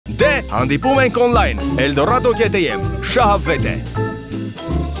Դե հանդիպում ենք օնլայն eldorado.am շահավետ է։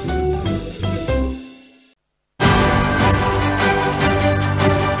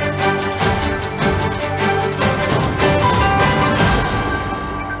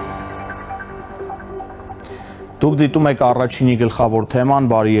 Դուք դիտում եք առաջինի գլխավոր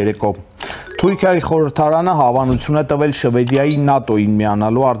թեման, բարի երեկո։ Թուրքիայի խորհրդարանը հավանություն է տվել Շվեդիայի ՆԱՏՕ-ին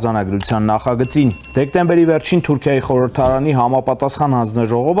միանալու արձանագրության նախագծին։ Դեկտեմբերի վերջին Թուրքիայի խորհրդարանի համապատասխան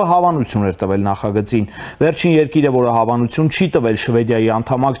հանձնաժողովը հավանություն էր տվել նախագծին։ Վերջին երկիրը, որը հավանություն չի տվել Շվեդիայի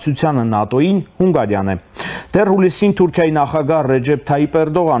անդամակցությանը ՆԱՏՕ-ին, Հունգարիան է։ Դեռ հուլիսին Թուրքիայի նախագահ Ռեջեփ Թայիփ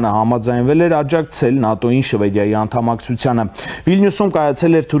Էրդողանը համաձայնվել էր աջակցել ՆԱՏՕ-ին Շվեդիայի անդամակցությանը։ Վիլնյուսում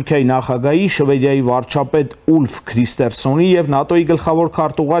կայացել էր Թուրքիայի նախագահի, Շվեդիայի վարչապետ Ուլֆ Քրիստերսոնի եւ ՆԱՏՕ-ի գլխավոր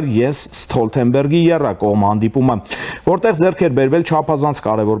քարտուղար Յենս Ստոլթենբերգի եռակողմ հանդիպումը, որտեղ ձեռք էր բերվել չափազանց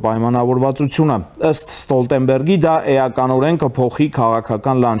կարևոր պայմանավորվածությունը։ Ըստ Ստոլտենբերգի դա էականորեն կփոխի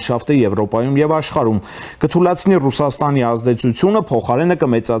քաղաքական լանդշաֆտը Եվրոպայում եւ աշխարհում, կթույլատնի Ռուսաստանի ազդեցությունը, փոխարենը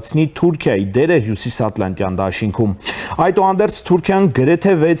կմեծացնի Թուրքիայի դերը Հյուսիսատլանտյան դաշինքում։ Այդուհանդերձ Թուրքիան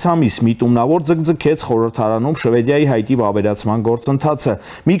գրեթե 6 ամիս միտումնավոր ձգձգեց խորհրդարանում Շվեդիայի հայտի վավերացման գործընթացը,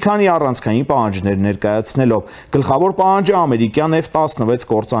 մի քանի առանցքային պահանջներ ներկայացնելով։ Գլխավոր պահանջը ամերիկյան F16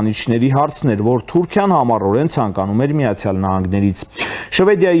 կործանիչների հարցն էր, որ Թուրքիան համառորեն ցանկանում էր Միացյալ Նահանգներից։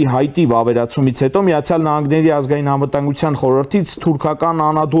 Շվեդիայի հայտի վավերացումից հետո Միացյալ Նահանգների ազգային անվտանգության խորհրդից թուրքական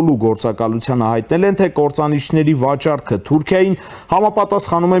Անադոլու գործակալությանը հայտնել են, թե կործանիչների վաճառքը Թուրքիային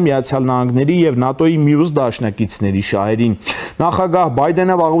համապատասխանում է Միացյալ Նահանգների եւ ՆԱՏՕ-ի մյուս դաշնակիցների շահերին։ Նախագահ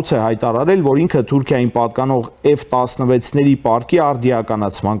Բայդենը վաղուց է հայտարարել, որ ինքը Թուրքիային պատկանող F16-ների պարկի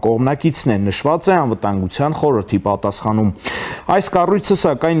արդիականացման կողմնակիցն է, նշված է անվտանգության խորհրդի պատասխանում։ Այս կառույցը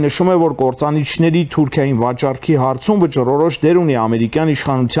սակայն նշում է, որ կործանիչների Թուրքիային վաճառքի հարցում վճռորոշ դեր ունի ամերիկյան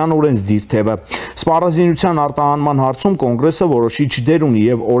իշխանության օրենսդիր թևը։ Սպառազինության արտահանման հարցում կոնգրեսը որոշիչ դեր ունի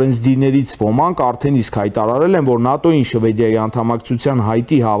եւ օրենսդիրներից ոմանք արդեն իսկ հայտարարել են, որ ՆԱՏՕ-ին Շվեդիայի անդամակցության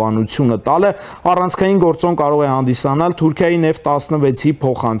հայտի հավանությունը տալը առանցքային գործոն կարող է հանդիսանալ Թուրքիային F16-ի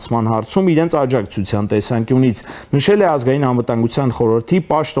փոխանցման հարցում իրենց աջակցության տեսանկյունից, նշել է ազգային անվտանգության խորհրդի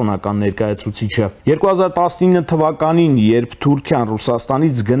պաշտոնական ներկայացուցիչը։ 2019 թվականին, երբ Թուրքիան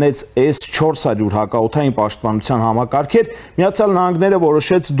Ռուսաստանից գնեց S400 հակաօդային պաշտպանության համակարգեր, Միացյալ Նահանգները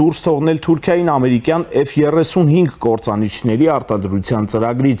որոշեց դուրս թողնել Թուրքիային ամերիկյան F35 կործանիչների արտադրության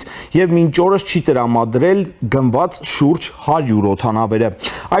ծրագրից եւ մինչ օրս չի տրամադրել գնված շուրջ 100 օդանավերը։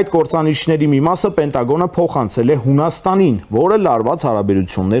 Այդ կործանիչների մի մասը Պենտագոնը փոխանցել է Հունաստանին, որը լարված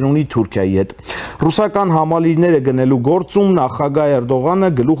հարաբերություններ ունի Թուրքիայի հետ։ Ռուսական համալիրները գնելու գործում նախագահ Էրդողանը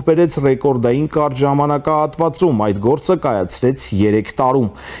գլուխ բերեց ռեկորդային կարճ ժամանակահատվածում, այդ գործը կայացրեց 3 տարում։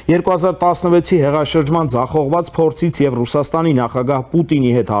 2016-ի հեղաշրջման ձախողված փորձից եւ Ռուսաստանի նախագահ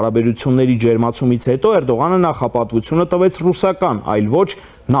Պուտինի հետ հարաբերությունների ջերմացումից հետո Էրդողանը նախապատվությունը տվեց ռուսական, այլ ոչ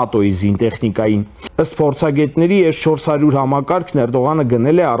ՆԱՏՕ-ի զինտեխնիկային։ Ըստ փորձագետների S400 համակարգն Էրդողանը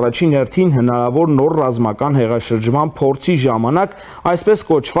գնել է առաջին հերթին հնարավոր նոր ռազմական հեղաշրջման փորձի ժամանակ այսպես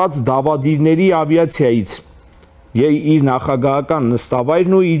կոչված դավադիրների ավիացիայից իր նախագահական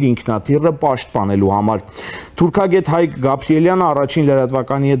նստավայրն ու իր ինքնաթիռը պաշտպանելու համար։ Թուրքագետ Հայկ Գաբրիելյանը առաջին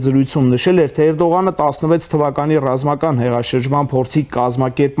լրատվականի հետ զրույցում նշել էր, թե Էրդողանը 16 թվականի ռազմական հեղաշրջման փորձի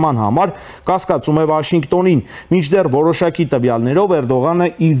կազմակերպման համար կասկածում է Վաշինգտոնին, մինչդեռ որոշակի տվյալներով Էրդողանը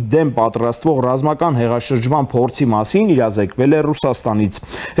իր դեմ պատրաստվող ռազմական հեղաշրջման փորձի մասին իրազեկվել է Ռուսաստանից։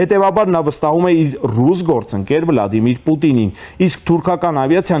 Հետևաբար նա վստահում է իր ռուս գործընկեր Վլադիմիր Պուտինին, իսկ թուրքական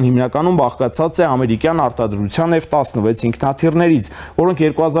ավիացիան հիմնականում բաղկացած է ամերիկյան արտադրության F16 ինքնաթիռներից, որոնք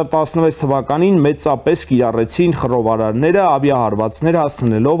 2016 թվականին մեծապես կիրառեցին խռովարարները ավիահարվածներ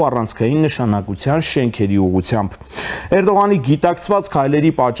հասցնելով առանցքային նշանակության շենքերի ուղղությամբ։ Էրդողանի գիտակցված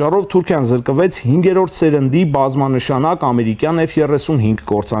քայլերի պատճառով Թուրքիան զրկվեց 5-րդ սերնդի բազմանշանակ ամերիկյան F35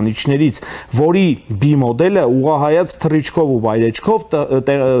 կործանիչներից, որի B մոդելը ուղղահայաց թռիչքով ու վայրեջքով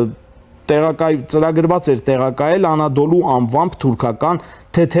ծրագրված էր տեղակայել Անադոլու անվամբ թուրքական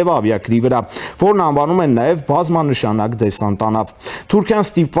թեթև ավիակրի վրա, որն անվանում են նաև բազմանշանակ դեսանտանավ։ Թուրքիան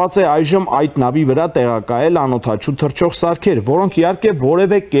ստիպված է այժմ այդ նավի վրա տեղակայել անօդաչու թռչող սարքեր, որոնք իհարկե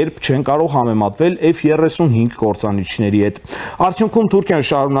որևէ կերպ չեն կարող համեմատվել F35 կործանիչների հետ։ Արդյունքում Թուրքիան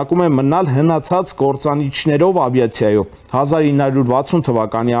շարունակում է մնալ հնացած կործանիչներով ավիացիայով։ 1960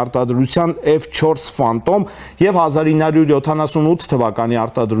 թվականի արտադրության F4 Phantom եւ 1978 թվականի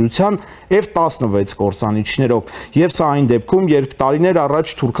արտադրության F16 կործանիչներով։ Եվ սա այն դեպքում, երբ տարիներ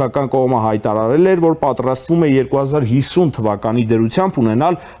առաջ թուրքական կողմը հայտարարել էր, որ պատրաստվում է 2050 թվականի դրությամբ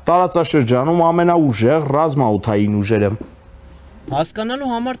ունենալ տարածաշրջանում ամենաուժեղ ռազմաօդային ուժերը։ Հասկանալու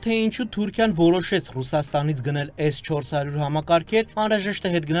համար, թե ինչու Թուրքիան որոշեց Ռուսաստանից գնել S400 համակարգեր, անհրաժեշտ է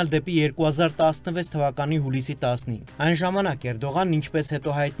հետ գնալ դեպի 2016 թվականի հուլիսի 15։ Այն ժամանակ Էրդողանն, ինչպես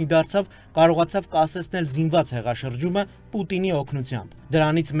հետո հայտնի դարձավ, կարողացավ կասեցնել զինված հեղաշրջումը Պուտինի օգնությամբ։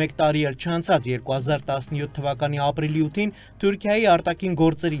 Դրանից մեկ տարի էլ չանցած 2017 թվականի ապրիլի 8-ին Թուրքիայի արտաքին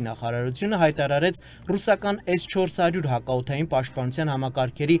գործերի նախարարությունը հայտարարեց ռուսական S400 հակաօդային պաշտպանության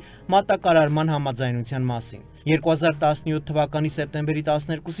համակարգերի մատակարարման համաձայնության մասին։ 2017 թվականի սեպտեմբերի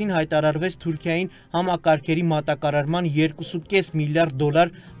 12-ին հայտարարվեց Թուրքիային համակարգերի մատակարարման 2.5 միլիարդ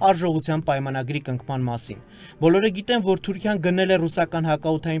դոլար արժողությամբ պայմանագրի կնքման մասին։ Բոլորը գիտեն, որ Թուրքիան գնել է ռուսական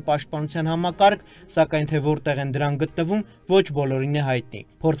հակաօդային պաշտպանության համակարգ, սակայն թե որտեղ են դրան գտնվում, ոչ բոլորին է հայտնի։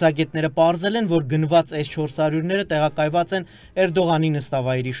 Փորձագետները պարզել են, որ գնված S400-ները տեղակայված են Էրդողանի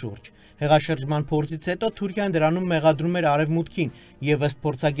նստավայրի շուրջ։ Հեղաշրջման փորձից հետո Թուրքիան դրանում մեղադրում էր Արևմուտքին, եւ ըստ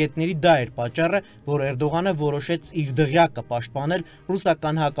փորձագետների դա էր պատճառը, որ Էրդողանը որոշեց իր դղյակը պաշտպանել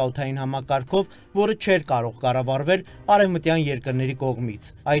ռուսական հակաօդային համակարգով, որը չէր կարող կառավարվել արևմտյան երկրների կողմից։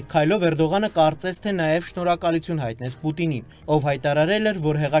 Այդ քայլով Էրդողանը կարծես թե նաեւ շնորհակալություն հայտնեց Պուտինին, ով հայտարարել էր,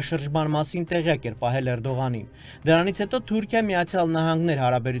 որ հեղաշրջման մասին տեղյակ էր պահել Էրդողանին։ Դրանից հետո Թուրքիա-Միացյալ Նահանգներ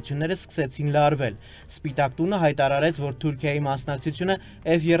հարաբերությունները սկսեցին լարվել։ Սպիտակ տունը հայտարարեց, որ Թուրքիայի մասնակցությունը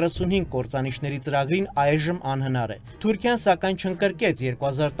F16 կործանիչների ծրագրին այժմ անհնար է։ Թուրքիան սակայն չընկրկեց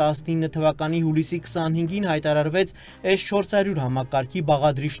 2019 թվականի հուլիսի 25-ին հայտարարվեց S400 համակարգի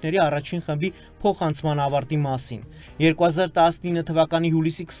բաղադրիչների առաջին խմբի փոխանցման ավարտի մասին։ 2019 թվականի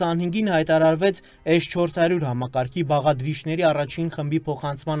հուլիսի 25-ին հայտարարվեց S400 համակարգի բաղադրիչների առաջին խմբի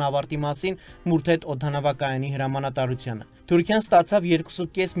փոխանցման ավարտի մասին Մուրթեդ օդանավակայանի հրամանատարությանը։ Թուրքիան ստացավ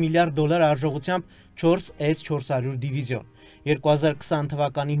 2.5 միլիարդ դոլար արժողությամբ 4 S400 դիվիզիոն։ 2020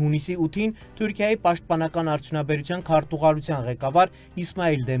 թվականի հունիսի 8-ին Թուրքիայի պաշտպանական արդյունաբերության քարտուղարության ղեկավար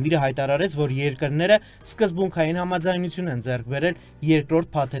Իսմայիլ Դեմիրը հայտարարեց, որ երկրները սկզբունքային համաձայնություն են ձեռք բերել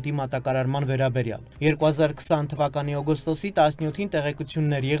երկրորդ փաթեթի մատակարարման վերաբերյալ։ 2020 թվականի օգոստոսի 17-ին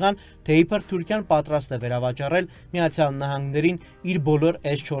տեղեկություններ եղան, թե իբր Թուրքիան պատրաստ է վերավաճառել Միացյալ Նահանգներին իր բոլոր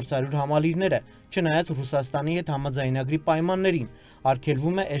S400 համալիրները, չնայած Ռուսաստանի հետ համաձայնագրի պայմաններին,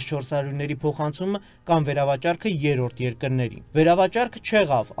 արգելվում է S400-ների փոխանցումը կամ վերավաճառքը երրորդ երկրներին։ Վերավաճառքը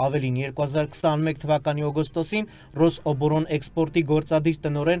չեղավ, ավելին 2021 թվականի օգոստոսին Ռոսօբորոն էքսպորտի գործադիր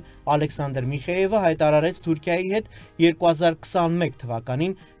տնօրեն Ալեքսանդր Միխեևը հայտարարեց Թուրքիայի հետ 2021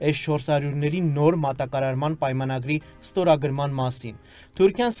 թվականին S400-ների նոր մատակարարման պայմանագրի ստորագրման մասին։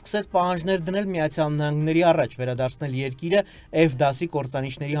 Թուրքիան սկսեց պահանջներ դնել Միացյալ Նահանգների առաջ վերադարձնել երկիրը F-10-ի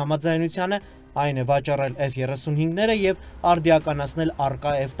կործանիչների համաձայնությանը, այն է վաճառել F-35-ները եւ արդիականացնել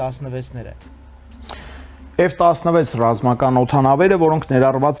առկա F-16-ները։ F-16 ռազմական օդանավերը, որոնք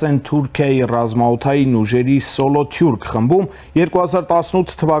ներառված են Թուրքիայի ռազմաօդային ուժերի Սոլոթյուրք խմբում,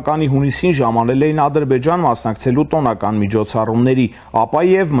 2018 թվականի հունիսին ժամանել էին Ադրբեջան մասնակցելու տոնական միջոցառումների, ապա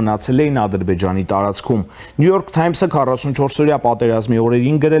եւ մնացել էին Ադրբեջանի տարածքում։ New York Times-ը 44-օրյա պատերազմի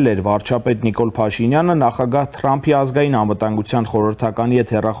օրերին գրել էր, վարչապետ Նիկոլ Փաշինյանը նախագահ Թրամփի ազգային անվտանգության խորհրդականի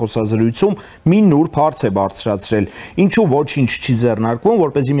հետ հեռախոսազրույցում մի նուրբ հարց է բարձրացրել. ինչու ոչինչ չի ձեռնարկվում,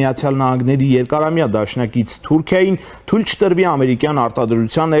 որպեսզի Միացյալ Նահանգների երկարամյա դաշնակից Թուրքիային թույլ չտրվի ամերիկյան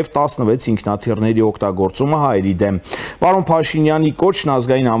արտադրության F16 ինքնաթիռների օգտագործումը հայերի դեմ։ Պարոն Փաշինյանի կոչն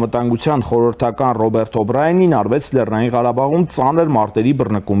ազգային անվտանգության խորհրդական Ռոբերտ Օբրայանին արվեց Լեռնային Ղարաբաղում ծանր մարտերի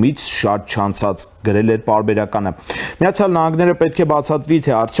բռնկումից շատ չանցած, գրել էր պարբերականը։ Միացյալ Նահանգները պետք է բացատրի,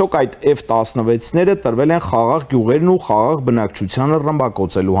 թե արդյոք այդ F16-ները տրվել են խաղաղ գյուղերն ու խաղաղ բնակչությանը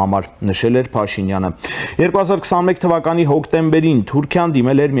ռմբակոծելու համար, նշել էր Փաշինյանը։ 2021 թվականի հոկտեմբերին Թուրքիան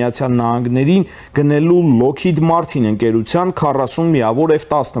դիմել էր Միացյալ Նահանգներին գնելու Lockheed Martin ընկերության 40 միավոր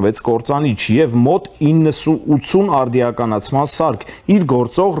F16 կործանիչ եւ մոտ 90 արդիականացման սարք իր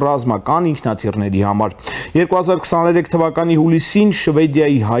գործող ռազմական ինքնաթիռների համար։ 2023 թվականի հուլիսին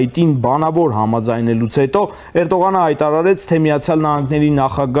Շվեդիայի հայտին բանավոր համաձայնելուց հետո Էրդողանը հայտարարեց, թե Միացյալ Նահանգների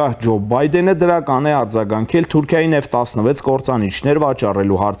նախագահ Ջո Բայդենը դրական է արձագանքել Թուրքիային F16 կործանիչներ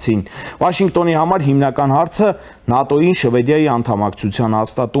վաճառելու հարցին։ Վաշինգտոնի համար հիմնական հարցը ՆԱՏՕ-ին Շվեդիայի անդամակցության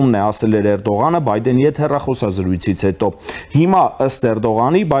հաստատումն է, ասել էր Էրդողանը Բայդենի հետ հեռախոսազրույցից հետո։ Հիմա ըստ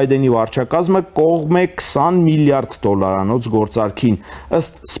Էրդողանի Բայդենի վարչակազմը կողմ է 20 միլիարդ դոլարանոց գործարքին։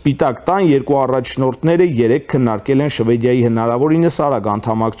 Ըստ Սպիտակ տան երկու առաջնորդները երեկ քննարկել են Շվեդիայի հնարավորինս արագ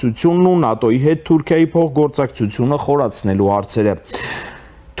անդամակցությունն ու ՆԱՏՕ-ի հետ Թուրքիայի փոխգործակցությունը խորացնելու հարցերը։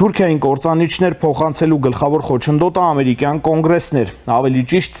 Թուրքիային կործանիչներ փոխանցելու գլխավոր խոչընդոտը ամերիկյան կոնգրեսն էր, ավելի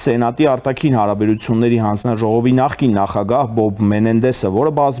ճիշտ Սենատի արտաքին հարաբերությունների հանձնաժողովի նախկին նախագահ Բոբ Մենենդեսը,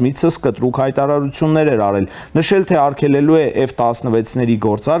 որը բազմիցս կտրուկ հայտարարություններ էր արել, նշել, թե արգելելու է F16-ների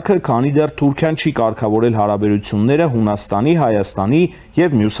գործարքը, քանի դեռ Թուրքիան չի կարգավորել հարաբերությունները Հունաստանի, Հայաստանի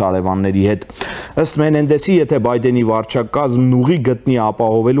եւ մյուս հարևանների հետ։ Ըստ Մենենդեսի, եթե Բայդենի վարչակազմն ուղի գտնի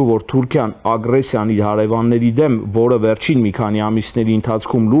ապահովելու, որ Թուրքիան ագրեսիան իր հարևանների դեմ, որը վերջին մի քանի ամիսների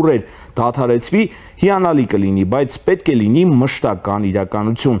ընթացքում լուրեր դադարեցվի, հիանալի կլինի, բայց պետք է լինի մշտական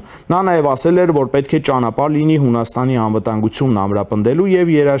իրականություն։ Նա նաև ասել էր, որ պետք է ճանապարհ լինի Հունաստանի անվտանգությունն ամրապնդելու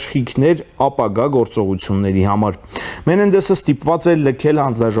եւ երաշխիքներ ապագա գործողությունների համար։ Մենենդեսը ստիպված էր լքել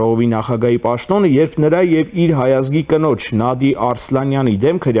հանձնաժողովի նախագահի պաշտոնը, երբ նրա եւ իր հայազգի կնոջ Նադի Արսլանյանի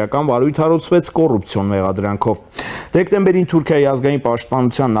դեմ քրեական վարույթ հարուցվեց կոռուպցիոն մեղադրանքով։ Դեկտեմբերին Թուրքիայի ազգային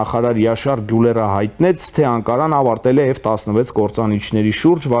պաշտպանության նախարար Յաշար Գյուլերը հայտնեց, թե Անկարան ավարտել է F16 կործանիչների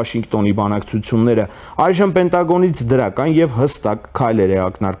շուրջ Վաշինգտոնի բանակցությունները։ Այժմ Պենտագոնից դրական եւ հստակ քայլեր է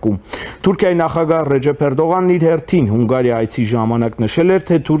ակնարկում։ Թուրքիայի նախագահ Ռեջեփ Էրդողանն իր հերթին Հունգարիա այցի ժամանակ նշել էր,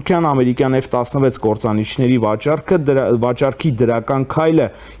 թե Թուրքիան ամերիկյան F16 կործանիչների վաճառքի դրական քայլը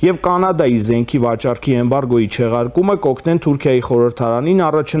եւ Կանադայի զենքի վաճառքի էմբարգոյի չեղարկումը կօգնեն Թուրքիայի խորհրդարանին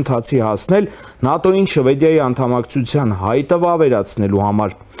առաջընթացի հասնել ՆԱՏՕ-ին Շվեդիայի անդամակցության հայտը վավերացնելու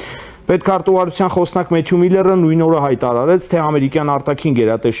համար։ Պետքարտուղարության խոսնակ Մեթյու Միլլերը նույն օրը հայտարարեց, թե ամերիկյան արտաքին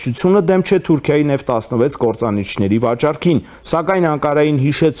գերատեսչությունը դեմ չէ Թուրքիայի F16 կործանիչների վաճառքին, սակայն Անկարային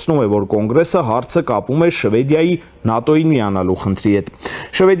հիշեցնում է, որ կոնգրեսը հարցը կապում է Շվեդիայի ՆԱՏՕ-ին միանալու խնդրի հետ։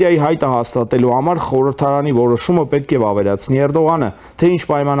 Շվեդիայի հայտը հաստատելու համար խորհրդարանի որոշումը պետք է վավերացնի Էրդողանը, թե ինչ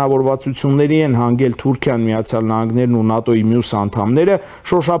պայմանավորվածությունների են հանգել Թուրքիան, Միացյալ Նահանգներն ու ՆԱՏՕ-ի մյուս անդամները,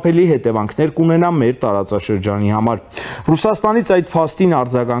 շոշափելի հետևանքներ կունենա մեր տարածաշրջանի համար։ Ռուսաստանից այդ փաստին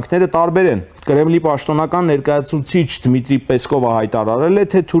արձագանքները տարբեր են։ Կրեմլի պաշտոնական ներկայացուցիչ Դմիտրի Պեսկովը հայտարարել է,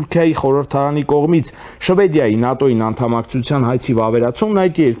 թե Թուրքիայի խորհրդարանի կողմից Շվեդիայի ՆԱՏՕ-ին անդամակցության հայցի վավերացումն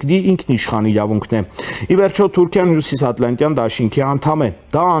այդ երկրի ինքնիշխան իրավունքն է։ Ի վերջո Թուրքիան Հյուսիսատլանտյան դաշինքի անդամ է։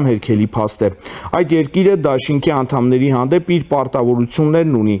 Դա անհերքելի փաստ է։ Այդ երկիրը դաշինքի անդամների հանդեպ իր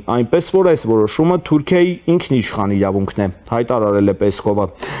պարտավորություններն ունի, այնպես որ այս որոշումը Թուրքիայի ինքնիշխան իրավունքն է, հայտարարել է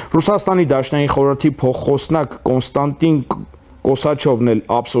Պեսկովը։ Ռուսաստանի Դաշնային խորհրդի փոխխոսնակ Կոնստանտին Կոսաչովն էլ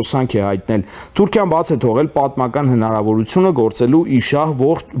ափսոսանք է հայտնել։ Թուրքիան բաց է թողել պատմական հնարավորությունը գործելու իշահ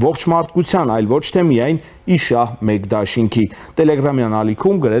ողջ մարդկության, այլ ոչ թե միայն իշահ մեկ դաշինքի։ Տելեգրամյան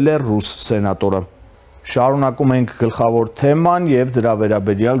ալիքում գրել է ռուս սենատորը։ Շարունակում ենք գլխավոր թեման եւ դրա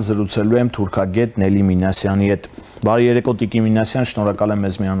վերաբերյալ զրուցելու եմ թուրքագետ Նելի Մինասյանի հետ։ Բարի երեկո Տիկին Մինասյան, շնորհակալ եմ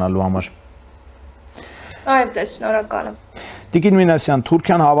մեզ միանալու համար։ Այո, ձեզ շնորհակալ եմ։ Տիկին Մինասյան,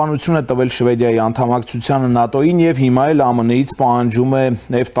 Թուրքիան հավանություն է տվել Շվեդիայի անդամակցությանը ՆԱՏՕ-ին եւ հիմա էլ ԱՄՆ-ից պահանջում է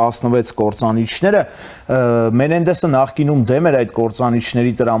F16 կործանիչները։ Մենենդեսը նախկինում դեմ էր այդ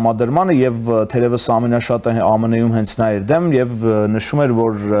կործանիչների տրամադրմանը եւ թերևս ամենաշատը ԱՄՆ-ում հենց նա էր դեմ եւ նշում էր,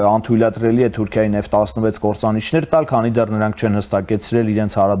 որ անթույլատրելի է Թուրքիային F16 կործանիչներ տալ, քանի դեռ նրանք չեն հստակեցրել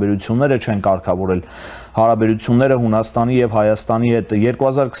իրենց հարաբերությունները, չեն կարգավորել հարաբերությունները Հունաստանի եւ Հայաստանի հետ։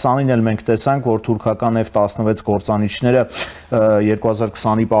 2020-ին էլ մենք տեսանք, որ թուրքական F16 կործանիչները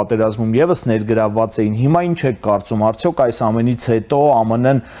 2020-ի պատերազմում եւս ներգրավված էին։ Հիմա ինչ եք կարծում, արդյոք այս ամենից հետո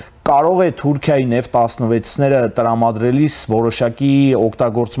ԱՄՆ-ն կարող է Թուրքիային F16-ները տրամադրելիս որոշակի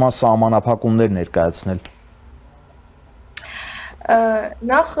օգտագործման սահմանափակումներ ներկայացնել։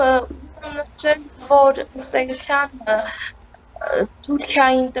 Նախ նշել, որ ըստ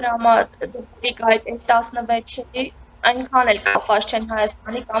Թուրքիային տրամադրվող այդ F16-երի այնքան էլ կապված չեն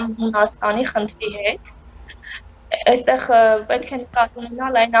Հայաստանի կամ Հունաստանի խնդրի հետ։ Այստեղ պետք է նկատի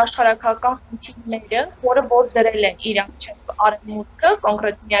ունենալ այն աշխարհակական խնդիրները, որը որ դրել են իր առջև Արևմուտքը,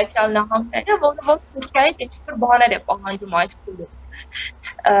 կոնկրետ Միացյալ Նահանգները, որը որ Թուրքիայից ինչ-որ բաներ է պահանջում այս փուլում։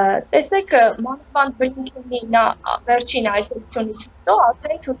 Տեսեք, մանավանդ Բլինքենի վերջին այցելությունից հետո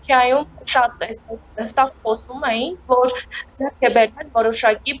արդեն Թուրքիայում շատ հստակ խոսում էին, որ ձեռք է բերվել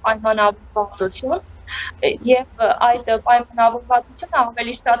որոշակի պայմանավորվածություն եւ այդ պայմանավորվածությունը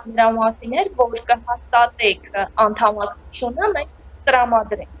ավելի շատ նրա մասին էր, որ կհաստատեք անդամակցությունը, մենք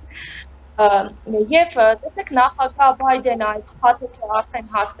տրամադրենք։ Եվ տեսեք, նախագահ Բայդենը այդ փաթեթը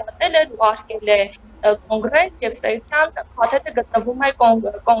արդեն հաստատել էր, ուղարկել է կոնգրես եւ ստեյության փաթեթը գտնվում է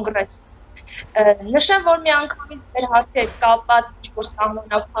կոնգրեսում։ Նշեմ, որ միանգամից ձեր հարցի հետ կապված ինչ-որ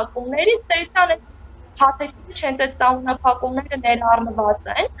սահմանափակումների ստեյության այս փաթեթի հենց այդ սահմանափակումները ներառնված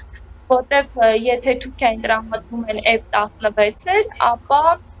են, որտեղ եթե Թուրքիային տրամադրում են F16-եր, ապա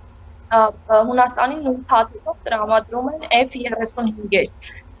Հունաստանի նույն փաթեթով տրամադրում են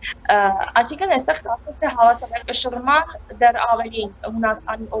F35-եր։ Այսինքն այստեղ կարծես թե հավասարակշռման դեռ ավելի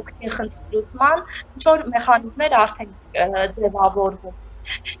Հունաստանի օգտին խնդրի լուծման ինչ-որ մեխանիզմներ արդեն ձևավորվում։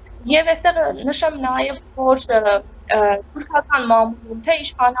 Եվ այստեղ նշեմ նաև, որ թուրքական մամուլում թե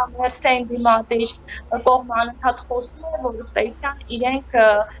իշխանամերձ թե ընդդիմադիր կողմը անընդհատ խոսում է, որ ըստ էության իրենք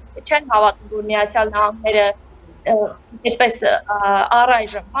չեն հավատում, որ Միացյալ Նահանգները այդպես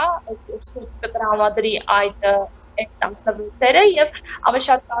առայժմ, այդ սուտ կտրամադրի այդ F16-երը եւ ավելի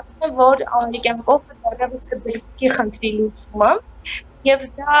շատ կարծում եմ, որ ամերիկյան կողմը դեռևս կդրսի խնդրի լուծումը եւ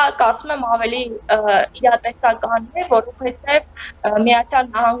դա կարծում եմ ավելի իրատեսական է, որովհետեւ Միացյալ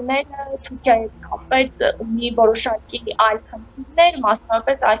Նահանգները Թուրքիայի հետ կապված ունի որոշակի այլ խնդիրներ,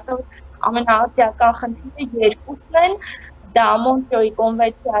 մասնավորապես այսօր ամենաարդիական խնդիրը երկուսն են, դա Մոնտրեոյի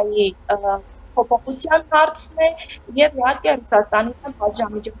կոնվենցիայի փոփոխության հարցն է եւ իհարկե Ռուսաստանի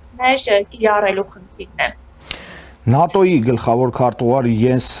պատժամիջոցներ կիրառելու խնդիրն է։ ՆԱՏՕ-ի գլխավոր քարտուղար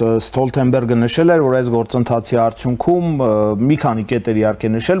Յենս Ստոլթենբերգը նշել էր, որ այս գործընթացի արդյունքում մի քանի կետեր իհարկե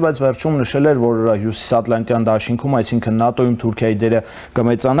նշել, բայց վերջում նշել էր, որ Հյուսիսատլանտյան դաշինքում, այսինքն ՆԱՏՕ-ում Թուրքիայի դերը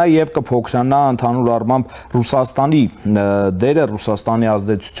կմեծանա եւ կփոքրանա ընդհանուր առմամբ Ռուսաստանի դերը, Ռուսաստանի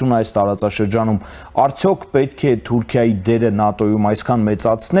ազդեցությունը այս տարածաշրջանում։ Արդյոք պետք է Թուրքիայի դերը ՆԱՏՕ-ում այսքան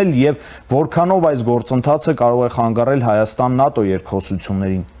մեծացնել եւ որքանով այս գործընթացը կարող է խանգարել Հայաստան-ՆԱՏՕ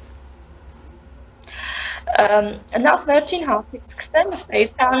երկխոսություններին։ Նախ վերջին հարցից սկսեմ, ըստ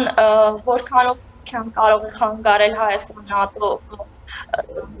էության որքանով կարող է խանգարել Հայաստան-ՆԱՏՕ,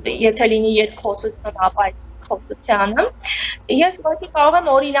 եթե լինի երկխոսություն, ապա այդ խոսությանը։ Ես ոչի կարող եմ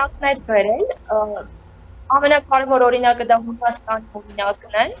օրինակներ բերել, ամենակարևոր օրինակը դա Հունաստանի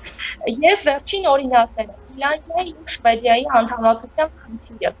օրինակն է, եւ վերջին օրինակները Ֆինլանդիայի եւ Շվեդիայի անդամակցության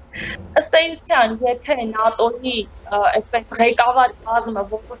խնդիրը։ Ըստ էության, եթե ՆԱՏՕ-ի այդպես ղեկավար կազմը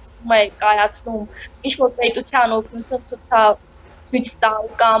որոշում է կայացնում ինչ-որ պետության օգնություն ցույց տալ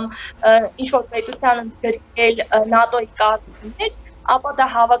կամ ինչ-որ պետության ընդգրկել ՆԱՏՕ-ի կազմի մեջ, ապա դա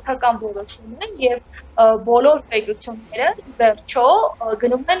հավաքական որոշում է եւ բոլոր պետությունները վերջո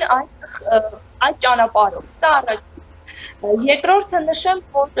գնում են այդ ճանապարհով։ Սա առաջին։ Երկրորդը նշեմ,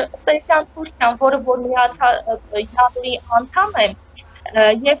 որ ըստ էության Թուրքիան, որը որ ՆԱՏՕ-ի անդամ է,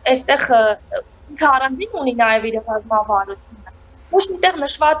 եւ այստեղ ինքը առանձին ունի նաեւ իր ռազմավարությունը։ Ոչ միտեղ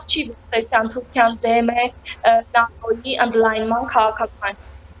նշված չի, որ Թուրքիան դեմ է ՆԱՏՕ-ի ընդլայնման քաղաքականին։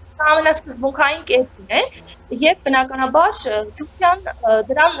 Սա ամենասկզբունքային կետն է, եւ բնականաբար Թուրքիան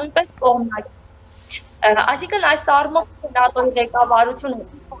դրան նույնպես կողմնակից։ Այսինքն այս առումով ՆԱՏՕ-ի ղեկավարությունը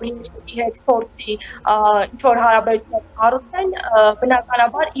ինչ-որ երկրի հետ փորձի ինչ-որ հարաբերություններ կառուցել,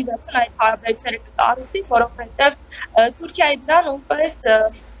 բնականաբար ի վերջո այդ հարաբերությունները կկառուցի, որովհետեւ Թուրքիայի դրան նույնպես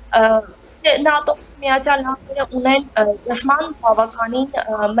ՆԱՏՕ-ի Միացյալ Նահանգները ունեն ճշմարտ բավականին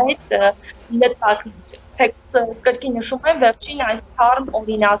մեծ լծակներ, թե կրկին նշում եմ վերջին այս թարմ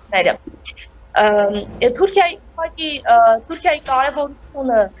օրինակները։ Թուրքիայի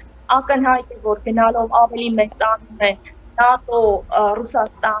կարևորությունը ակնհայտ է, որ գնալով ավելի մեծանում է ՆԱՏՕ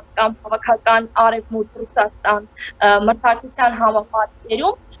Ռուսաստան կամ քաղաքական արևմուտք Ռուսաստան մրցակցության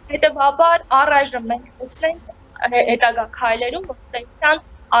համապատկերում, հետևաբար առայժմ մենք տեսնենք հետագա քայլերում, որ ստեղծան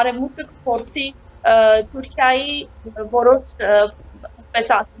արևմուտքը կփորձի Թուրքիայի որոշ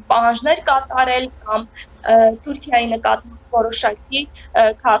պահանջներ կատարել կամ Թուրքիայի նկատմամբ որոշակի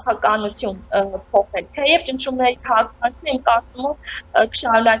քաղաքականություն փոխել։ Թեև ճնշումների քաղաքականությունը իմ կարծումով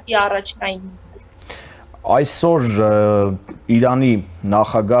կշարունակի առաջնային։ Այսօր Իրանի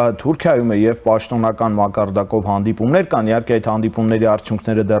նախագահը Թուրքիայում է եւ պաշտոնական մակարդակով հանդիպումներ կան, իհարկե այդ հանդիպումների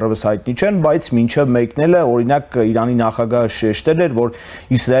արդյունքները դեռևս հայտնի չեն, բայց մինչև մեկնելը օրինակ Իրանի նախագահը շեշտել էր, որ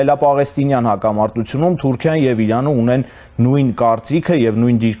իսրայելա-պաղեստինյան հակամարտությունում Թուրքիան եւ Իրանը ունեն նույն կարծիքը եւ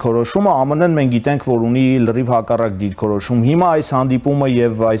նույն դիրքորոշումը, ԱՄՆ-ն մենք գիտենք, որ ունի լրիվ հակառակ դիրքորոշում։ Հիմա այս հանդիպումը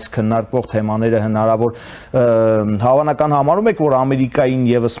եւ այս քննարկվող թեմաները հնարավոր հավանական համարում եք, որ Ամերիկային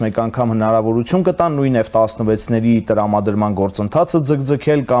եւս մեկ անգամ հնարավորություն կտան նույն F16-երի տրամադրման գործընթացը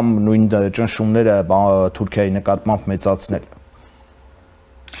ձգձգել կամ նույն ճնշումները Թուրքիայի նկատմամբ մեծացնել։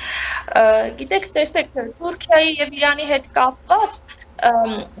 Գիտեք, տեսեք, Թուրքիայի եւ Իրանի հետ կապված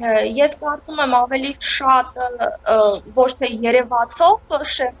ես կարծում եմ ավելի շատ ոչ թե երևացող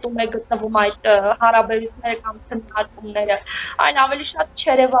շերտում է գտնվում այդ հարաբերությունները կամ քննարկումները, այլ ավելի շատ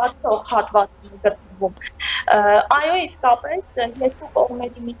չերևացող հատվածում է գտնվում։ Այո, իսկապես երկու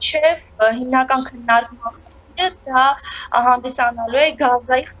կողմերի միջև հիմնական քննարկման դա հանդիսանալու է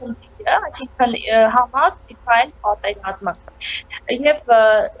Գազայի խնդիրը, այսինքն Համաս-Իսրայել պատերազմը։ Եվ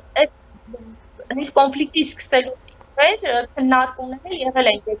այդ կոնֆլիկտի սկսելու քննարկումները եղել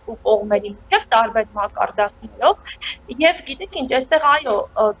են երկու կողմերի միջև տարբեր մակարդակներով եւ գիտեք ինչ, այստեղ այո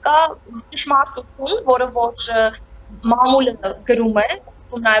կա ճշմարտություն, որը որ մամուլը գրում է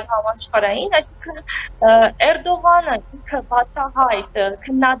ու նաեւ համաշխարհային, այսինքն Էրդողանը ինքը բացահայտ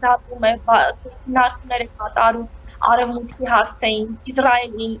քննադատում է քննարկումները կատարում արևմուտքի հասցեին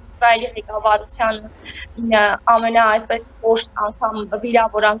Իսրայելի ղեկավարությանը այսպես կոշտ անգամ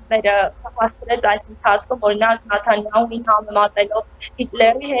վիրավորանքները հասցրեց այս ընթացքում, օրինակ Նաթանյահուին համեմատելով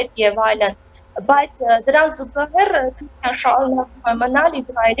Հիտլերի հետ եւ այլն։ բայց դրան զուգահեռ Թուրքիան շարունակում է մնալ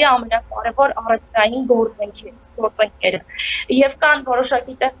Իսրայելի ամենակարևոր առևտրային գործընկերը եւ կան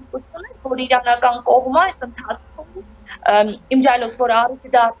որոշակի տեղեկություններ, որ իրանական կողմը այս ընթացքում իմջայլոս որ առիթ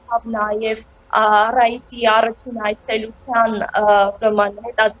դարձավ նաեւ Ռայիսի առաջին այցելության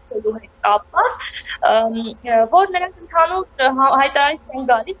հետադարձելու հետ կապված, որ նրանք ընդհանուր հայտարարիչ են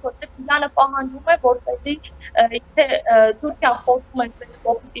գալիս, որտեղ Իրանը պահանջում է, որպեսզի եթե Թուրքիան խոցում է այնպես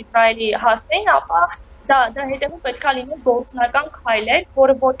կողմից Իսրայելի հասցեին, ապա դա հետևում պետք է լինի գործնական քայլեր,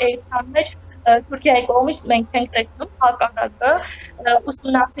 որը որ էության մեջ Թուրքիայի կողմից մենք չենք տեսնում հակառակը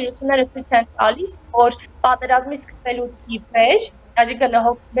ուսումնասիրությունները ցույց են տալիս, որ պատերազմի սկսվելուց ի վեր այսինքն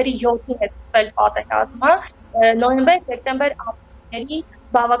հոկտեմբերի 7-ին է սկսվել պատերազմը, նոյեմբեր-դեկտեմբեր ամիսների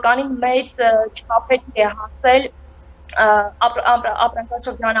բավականին մեծ չափերի է հասել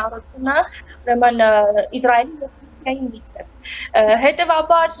ապրանքաշրջանառությունը, ուրեմն Իսրայելի և Թուրքիայի միջև։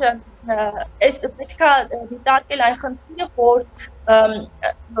 Հետևաբար պետք է դիտարկել այն խնդիրը, որ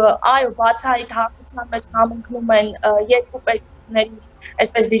այո, բացահայտ հակասության մեջ համընկնում են երկու պետությունների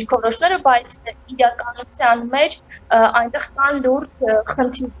այսպես դիրքորոշները, բայց իրականության մեջ այնտեղ կան լուրջ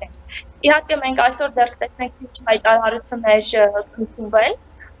խնդիրներ։ Իհարկե մենք այսօր դեռ տեսնենք ինչ հայտարարություններ կընդունվեն,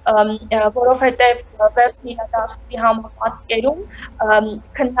 որովհետև վերջին իրադարձությունների համապատկերում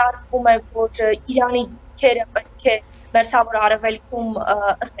քննարկվում է, որ Իրանի դիրքերը պետք է մերձավոր արևելքում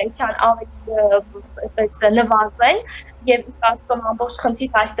ըստ էության ավելի այսպես նվազեն եւ իհարկե ամբողջ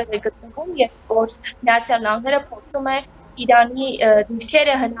խնդիրը այստեղ է գտնվում, երբ որ Միացյալ Նահանգները փորձում է Իրանի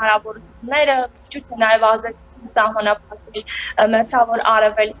դիրքերը, հնարավորությունները, ճիշտ նաև ազդեցություն սահմանափակել մերձավոր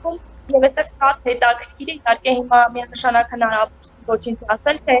արևելքում եւ այստեղ շատ հետաքրքիր է իհարկե հիմա միանշանակ հնարավոր չէ ոչինչ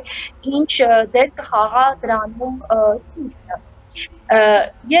ասել, թե ինչ դեր կխաղա դրանում Թուրքիա։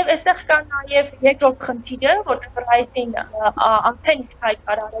 Եվ այստեղ կա նաև երկրորդ խնդիրը, որտեղ Ռայիսին արդեն իսկ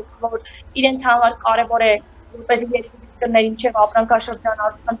հայտարարեց, որ իրենց համար կարևոր է որպես երկրների միջև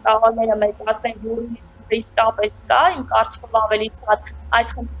ապրանքաշրջանառության ծավալները մեծացնել, որին իսկապես կա, իմ կարծիքով ավելի շատ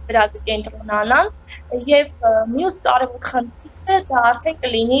այս խնդիրը վրա կկենտրոնանան եւ մյուս կարևոր խնդիրը դա արդեն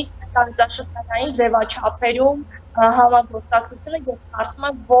կլինի տարածաշրջանային ձևաչափերում համագործակցությունը, ես կարծում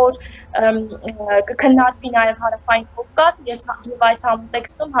եմ, որ կքննարկվի նաև հարավային Կովկաս եւ այս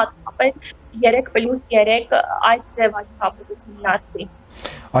համատեքստում հատկապես 3+3 այդ ձևաչափը կքննարկվի։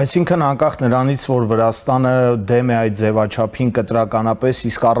 Այսինքն անկախ նրանից, որ Վրաստանը դեմ է այդ ձևաչափին կտրականապես,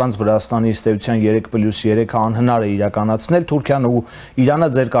 իսկ առանց Վրաստանի ըստ էության 3+3 անհնար է իրականացնել, Թուրքիան ու Իրանը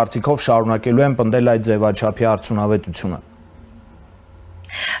ձեր կարծիքով շարունակելու են պնդել այդ ձևաչափի արդյունավետությունը։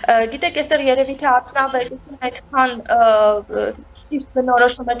 Գիտեք, այստեղ երևի թե արդյունավետությունը այդքան ճիշտ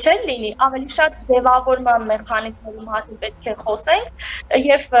բնորոշումը չէ լինի, ավելի շատ ձևավորման մեխանիզմների մասին պետք է խոսենք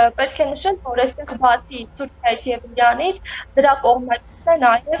եւ պետք է նշել, որ այստեղ բացի Թուրքիայից եւ Իրանից դրա կողմնակիցն է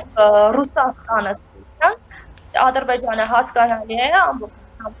նաեւ Ռուսաստանը ստության, Ադրբեջանը հասկանալի է,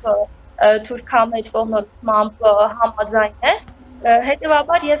 ամբողջությամբ թուրքամետ կողմնորոշմամբ համաձայն է,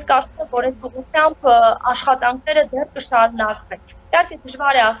 հետեւաբար ես կարծում եմ, որ այդ ուղղությամբ աշխատանքները դեռ կշարունակվեն։ Իհարկե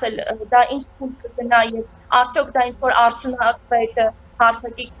դժվար է ասել դա ինչ փուլ կգնա եւ արդյոք դա ինչ որ արդյունավետ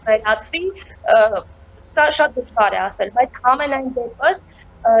հարթակի կվերածվի, սա շատ դժվար է ասել, բայց համենայն դեպս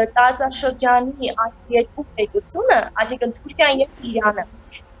տարածաշրջանի այս երկու պետությունը, այսինքն Թուրքիան եւ Իրանը,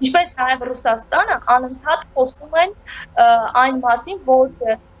 ինչպես նաեւ Ռուսաստանը անընդհատ խոսում են այն մասին,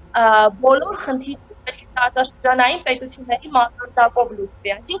 որ բոլոր խնդիրները պետք է տարածաշրջանային պետությունների մակարդակով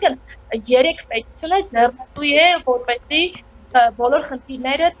լուծվի, այսինքն երեք պետությունը ձեռնտու է որպեսզի բոլոր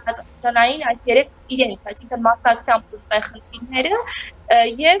խնդիրները տարածաշրջանային այդ երեք իրենք, այսինքն մասնակցությամբ լուծվեն խնդիրները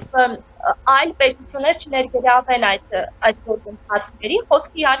եւ այլ պետություններ չներգրավեն այս գործընթացների,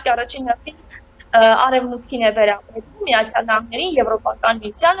 խոսքը իհարկե առաջին հերթին արևմուտքին է վերաբերում, Միացյալ Նահանգներին, Եվրոպական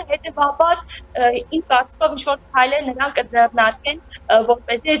միությանը, հետեւաբար իմ կարծիքով ինչ-որ քայլեր նրանք կձեռնարկեն,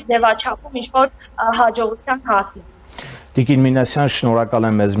 որպեսզի այս ձևաչափում ինչ-որ հաջողության հասնի։ Տիկին Մինասյան, շնորհակալ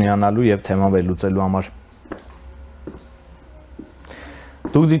եմ մեզ միանալու եւ թեման վերլուծելու համար։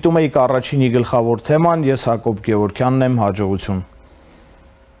 Դուք դիտում եք առաջինի գլխավոր թեման, ես Հակոբ Գևորգյանն եմ, հաջողություն։